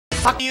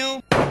fuck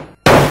you.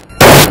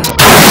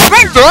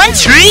 We're growing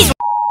trees.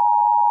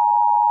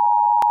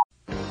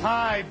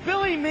 Hi,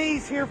 Billy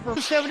Mays here for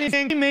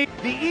 70 Made,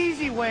 the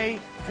easy way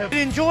to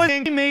enjoy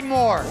Made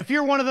more. If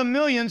you're one of the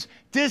millions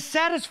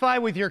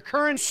dissatisfied with your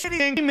current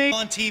shitty Made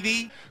on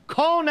TV,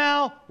 call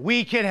now,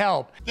 we can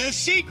help. The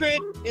secret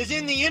is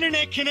in the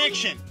internet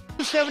connection.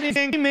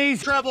 70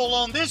 Mays Treble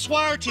on this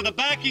wire to the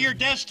back of your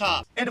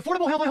desktop. and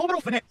affordable help home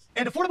finance.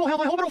 And affordable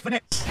help home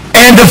finance.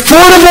 And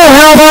affordable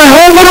help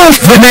home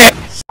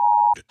finance.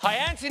 Hi,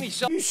 Anthony. You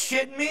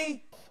shitting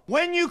me?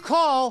 When you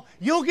call,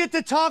 you'll get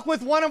to talk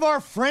with one of our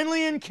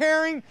friendly and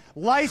caring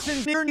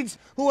licensed nerds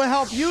who will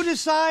help you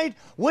decide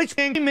which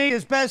Made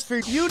is best for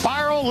you.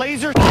 Viral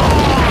laser.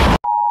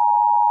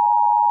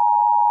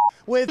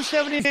 With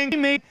 70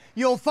 Made,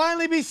 you'll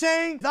finally be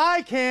saying,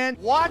 I can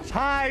watch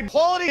high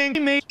quality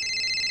Made.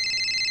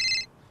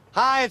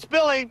 Hi, it's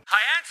Billy.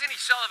 Hi, Anthony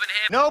Sullivan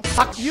here. Nope.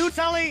 Fuck you,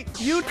 Tully.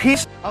 You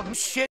piece of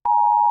shit.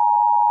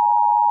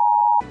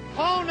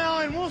 Call now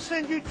and we'll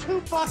send you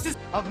 2 boxes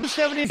of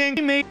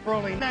 70 Made for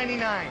only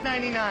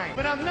 $99.99.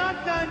 But I'm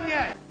not done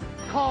yet.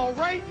 Call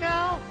right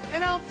now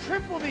and I'll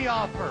triple the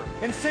offer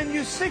and send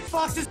you 6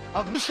 boxes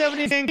of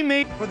 70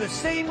 Made for the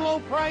same low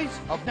price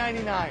of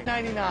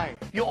 $99.99.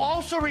 You'll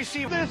also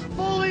receive this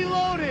fully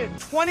loaded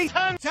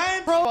 20-ton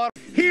Pro.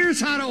 Here's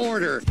how to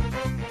order.